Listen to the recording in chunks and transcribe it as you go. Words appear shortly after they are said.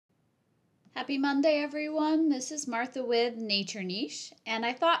Happy Monday, everyone. This is Martha with Nature Niche, and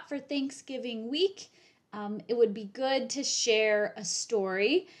I thought for Thanksgiving week it would be good to share a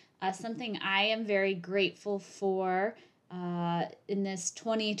story, something I am very grateful for in this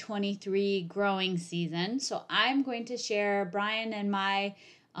 2023 growing season. So I'm going to share Brian and my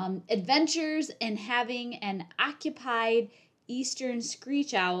adventures in having an occupied eastern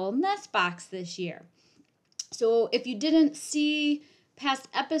screech owl nest box this year. So if you didn't see past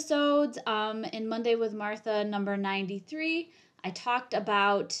episodes, in Monday with Martha number 93, I talked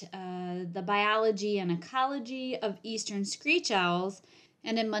about the biology and ecology of eastern screech owls.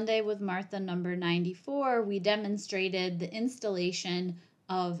 And in Monday with Martha number 94, we demonstrated the installation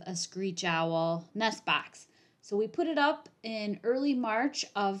of a screech owl nest box. So we put it up in early March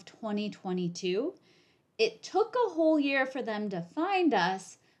of 2022. It took a whole year for them to find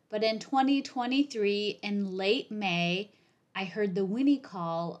us, but in 2023, in late May, I heard the whinny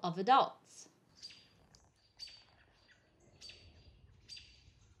call of adults.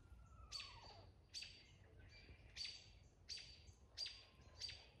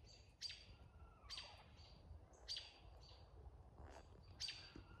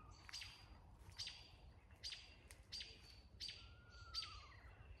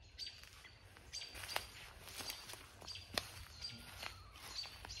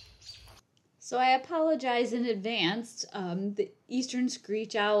 So I apologize in advance. The eastern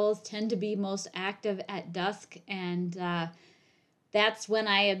screech owls tend to be most active at dusk, and that's when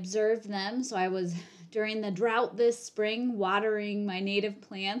I observed them. So I was during the drought this spring watering my native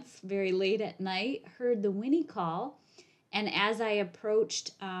plants very late at night, heard the whinny call, and as I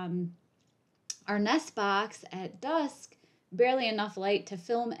approached our nest box at dusk, barely enough light to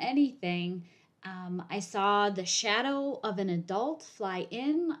film anything, I saw the shadow of an adult fly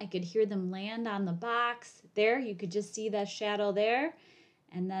in. I could hear them land on the box. There, you could just see the shadow there,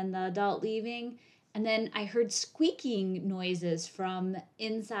 and then the adult leaving. And then I heard squeaking noises from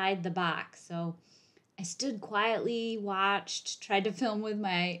inside the box. So I stood quietly, watched, tried to film with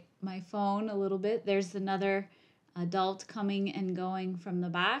my phone a little bit. There's another adult coming and going from the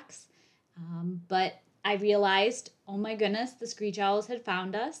box. But I realized, oh my goodness, the screech owls had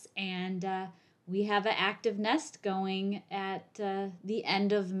found us, and we have an active nest going at the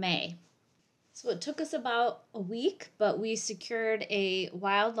end of May. So it took us about a week, but we secured a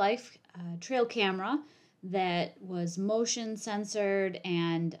wildlife trail camera that was motion censored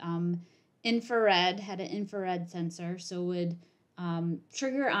and infrared, had an infrared sensor, so would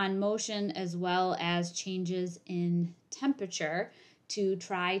trigger on motion as well as changes in temperature to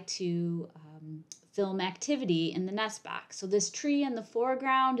try to film activity in the nest box. So this tree in the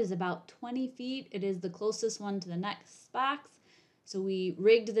foreground is about 20 feet. It is the closest one to the nest box. So we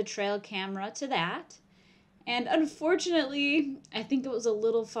rigged the trail camera to that. And unfortunately, I think it was a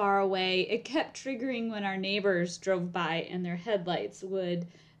little far away. It kept triggering when our neighbors drove by and their headlights would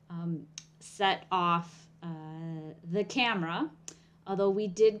set off the camera. Although we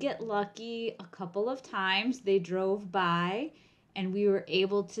did get lucky a couple of times. They drove by and we were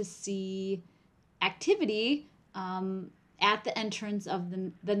able to see activity at the entrance of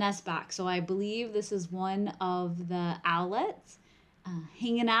the nest box. So I believe this is one of the owlets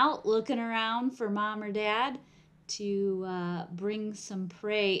hanging out, looking around for mom or dad to bring some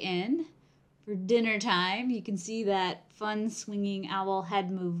prey in for dinner time. You can see that fun swinging owl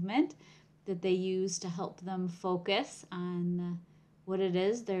head movement that they use to help them focus on what it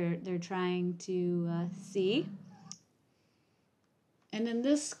is they're trying to see. And in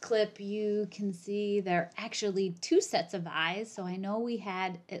this clip, you can see there are actually two sets of eyes. So I know we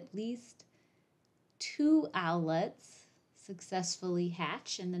had at least two owlets successfully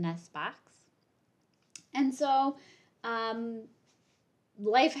hatch in the nest box. And so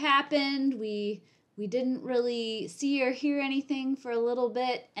life happened. We didn't really see or hear anything for a little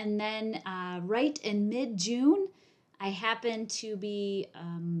bit. And then right in mid-June, I happened to be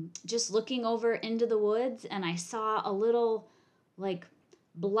just looking over into the woods, and I saw a little like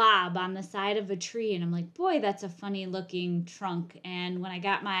blob on the side of a tree, and I'm like, boy, that's a funny looking trunk. And when I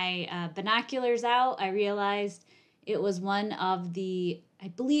got my binoculars out, I realized it was one of the, I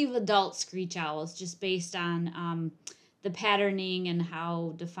believe, adult screech owls, just based on the patterning and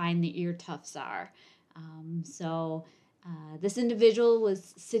how defined the ear tufts are. So this individual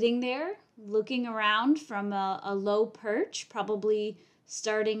was sitting there looking around from a low perch, probably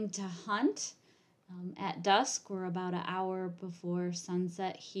starting to hunt. At dusk. We're about an hour before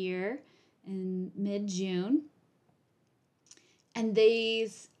sunset here in mid-June. And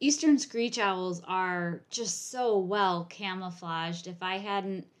these eastern screech owls are just so well camouflaged. If I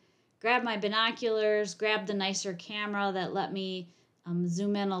hadn't grabbed my binoculars, grabbed the nicer camera that let me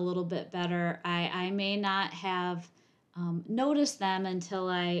zoom in a little bit better, I may not have noticed them until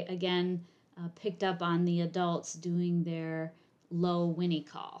I, again, picked up on the adults doing their low whinny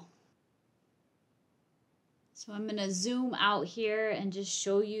call. So I'm going to zoom out here and just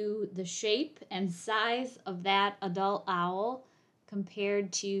show you the shape and size of that adult owl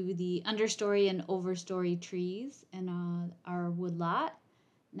compared to the understory and overstory trees in our woodlot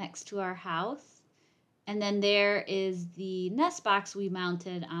next to our house. And then there is the nest box we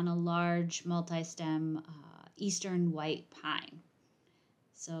mounted on a large multi-stem eastern white pine.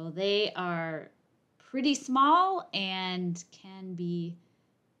 So they are pretty small and can be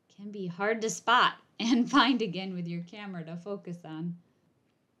hard to spot and find again with your camera to focus on.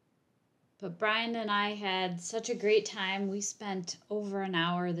 But Brian and I had such a great time. We spent over an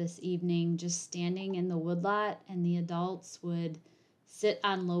hour this evening just standing in the woodlot, and the adults would sit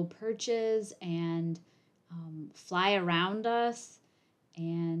on low perches and fly around us,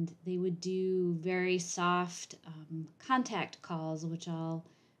 and they would do very soft contact calls, which I'll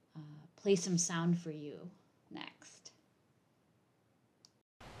play some sound for you next.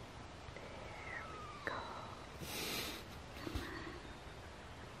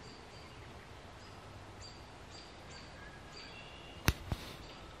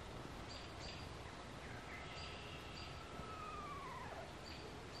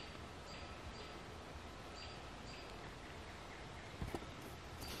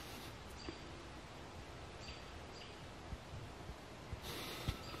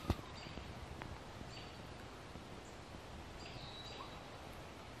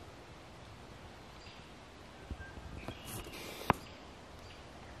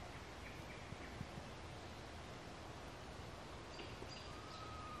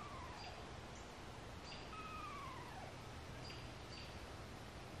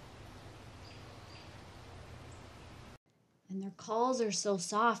 And their calls are so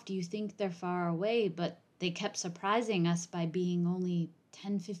soft, you think they're far away, but they kept surprising us by being only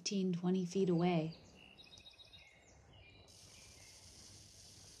 10, 15, 20 feet away.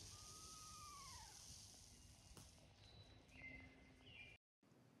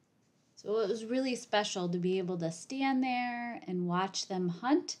 So it was really special to be able to stand there and watch them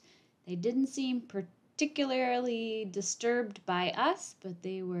hunt. They didn't seem particularly disturbed by us, but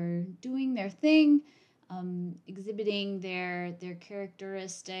they were doing their thing, exhibiting their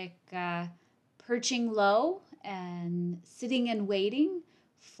characteristic perching low and sitting and waiting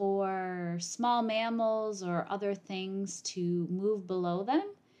for small mammals or other things to move below them,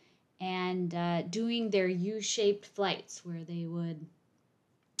 and doing their U-shaped flights where they would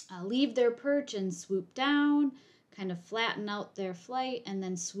leave their perch and swoop down, kind of flatten out their flight, and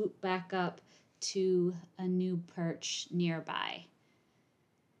then swoop back up to a new perch nearby.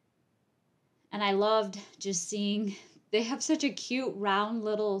 And I loved just seeing, they have such a cute round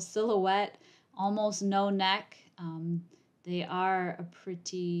little silhouette, almost no neck. They are a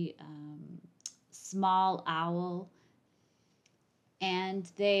pretty small owl,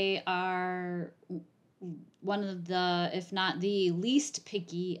 and they are one of the, if not the least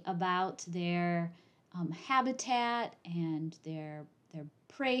picky about their habitat and their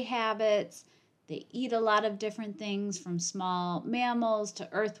prey habits. They eat a lot of different things, from small mammals to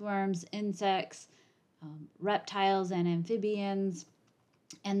earthworms, insects, reptiles, and amphibians.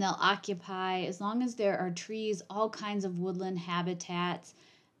 And they'll occupy, as long as there are trees, all kinds of woodland habitats,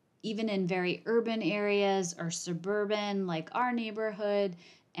 even in very urban areas or suburban like our neighborhood,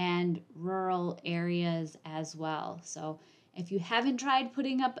 and rural areas as well. So if you haven't tried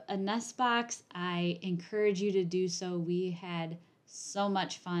putting up a nest box, I encourage you to do so. We had so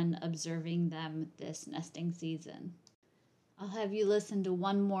much fun observing them this nesting season. I'll have you listen to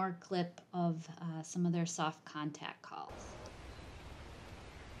one more clip of some of their soft contact calls.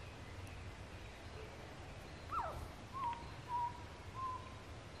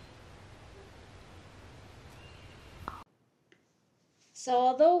 So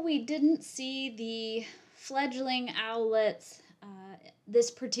although we didn't see the fledgling owlets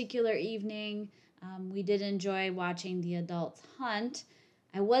this particular evening, we did enjoy watching the adults hunt.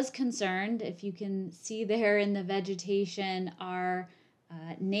 I was concerned, if you can see there in the vegetation, our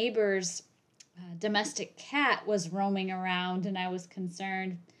neighbor's domestic cat was roaming around, and I was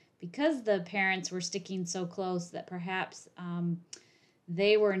concerned because the parents were sticking so close that perhaps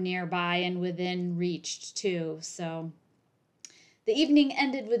they were nearby and within reach too. So the evening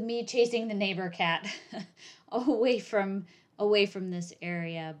ended with me chasing the neighbor cat away from this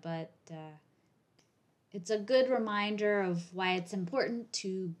area, but it's a good reminder of why it's important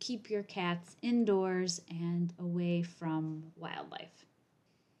to keep your cats indoors and away from wildlife.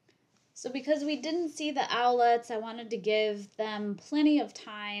 So because we didn't see the owlets, I wanted to give them plenty of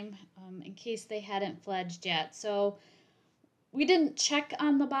time in case they hadn't fledged yet. So we didn't check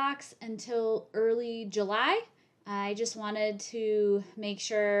on the box until early July. I just wanted to make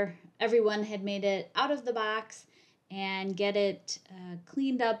sure everyone had made it out of the box and get it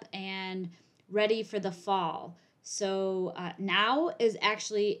cleaned up and ready for the fall. So now is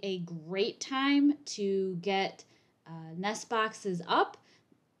actually a great time to get nest boxes up.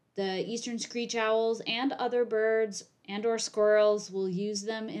 The eastern screech owls and other birds and or squirrels will use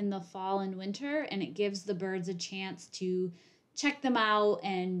them in the fall and winter, and it gives the birds a chance to check them out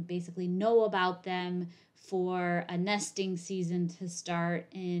and basically know about them for a nesting season to start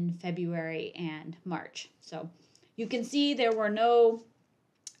in February and March. So you can see there were no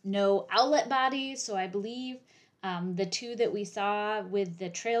owlet bodies, so I believe the two that we saw with the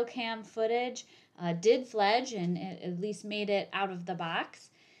trail cam footage did fledge and at least made it out of the box.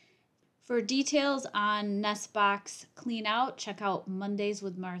 For details on nest box clean out, check out Mondays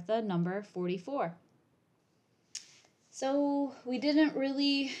with Martha number 44. So we didn't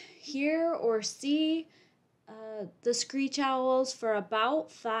really hear or see the screech owls for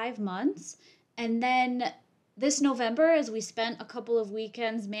about 5 months. And then this November, as we spent a couple of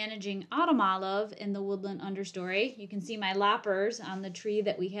weekends managing autumn olive in the woodland understory, you can see my loppers on the tree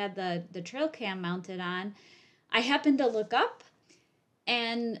that we had the trail cam mounted on. I happened to look up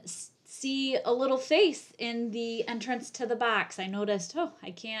and see a little face in the entrance to the box. I noticed,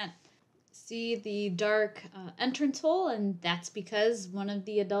 I can't see the dark entrance hole, and that's because one of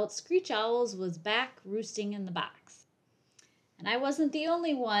the adult screech owls was back roosting in the box. And I wasn't the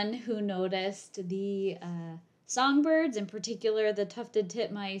only one who noticed the songbirds, in particular the tufted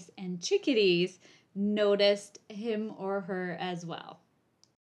titmice and chickadees, noticed him or her as well.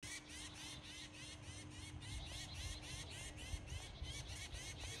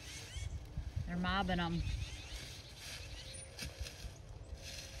 They're mobbing them.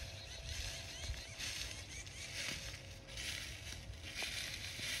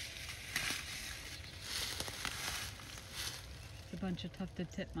 It's a bunch of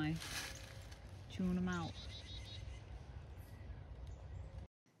tufted titmice chewing them out.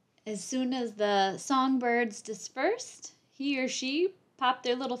 As soon as the songbirds dispersed, he or she popped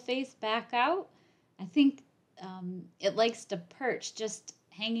their little face back out. I think it likes to perch, just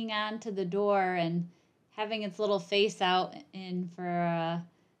hanging on to the door and having its little face out in for a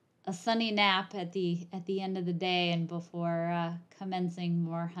sunny nap at the end of the day and before commencing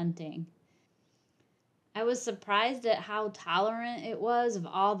more hunting. I was surprised at how tolerant it was of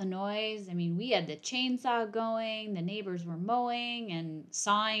all the noise. I mean, we had the chainsaw going, the neighbors were mowing and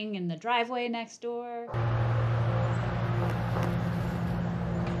sawing in the driveway next door.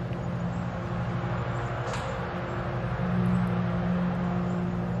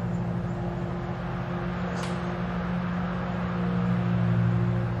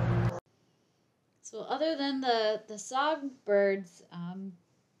 So other than the songbirds,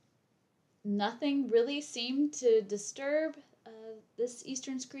 nothing really seemed to disturb this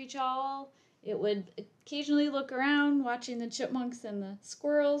eastern screech owl. It would occasionally look around, watching the chipmunks and the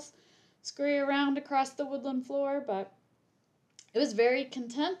squirrels scurry around across the woodland floor, but it was very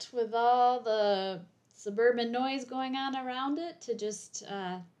content with all the suburban noise going on around it to just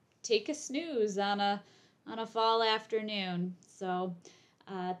take a snooze on a fall afternoon. So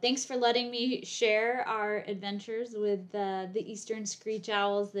thanks for letting me share our adventures with the eastern screech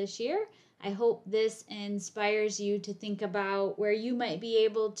owls this year. I hope this inspires you to think about where you might be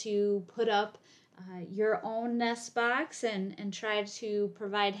able to put up your own nest box and try to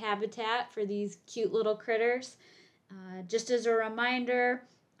provide habitat for these cute little critters. Just as a reminder,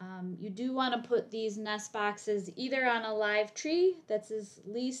 you do want to put these nest boxes either on a live tree that's at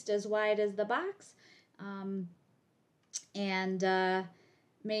least as wide as the box, and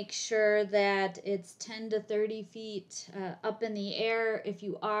make sure that it's 10 to 30 feet up in the air. If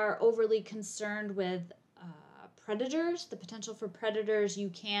you are overly concerned with predators, the potential for predators, you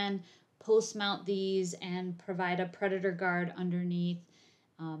can post mount these and provide a predator guard underneath.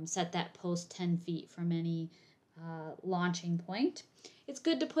 Set that post 10 feet from any launching point. It's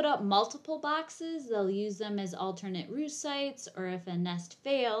good to put up multiple boxes. They'll use them as alternate roost sites, or if a nest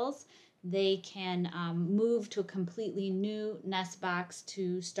fails, they can move to a completely new nest box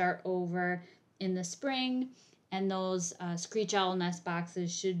to start over in the spring. And those screech owl nest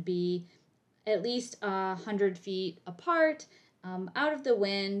boxes should be at least 100 feet apart, out of the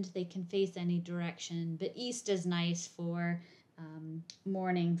wind. They can face any direction, but east is nice for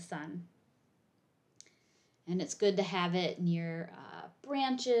morning sun. And it's good to have it near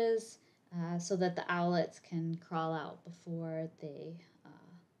branches so that the owlets can crawl out before they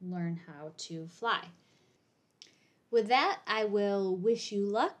learn how to fly. With that, I will wish you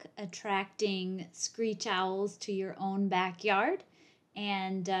luck attracting screech owls to your own backyard,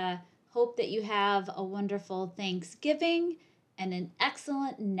 and hope that you have a wonderful Thanksgiving and an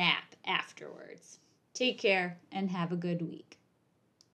excellent nap afterwards. Take care and have a good week.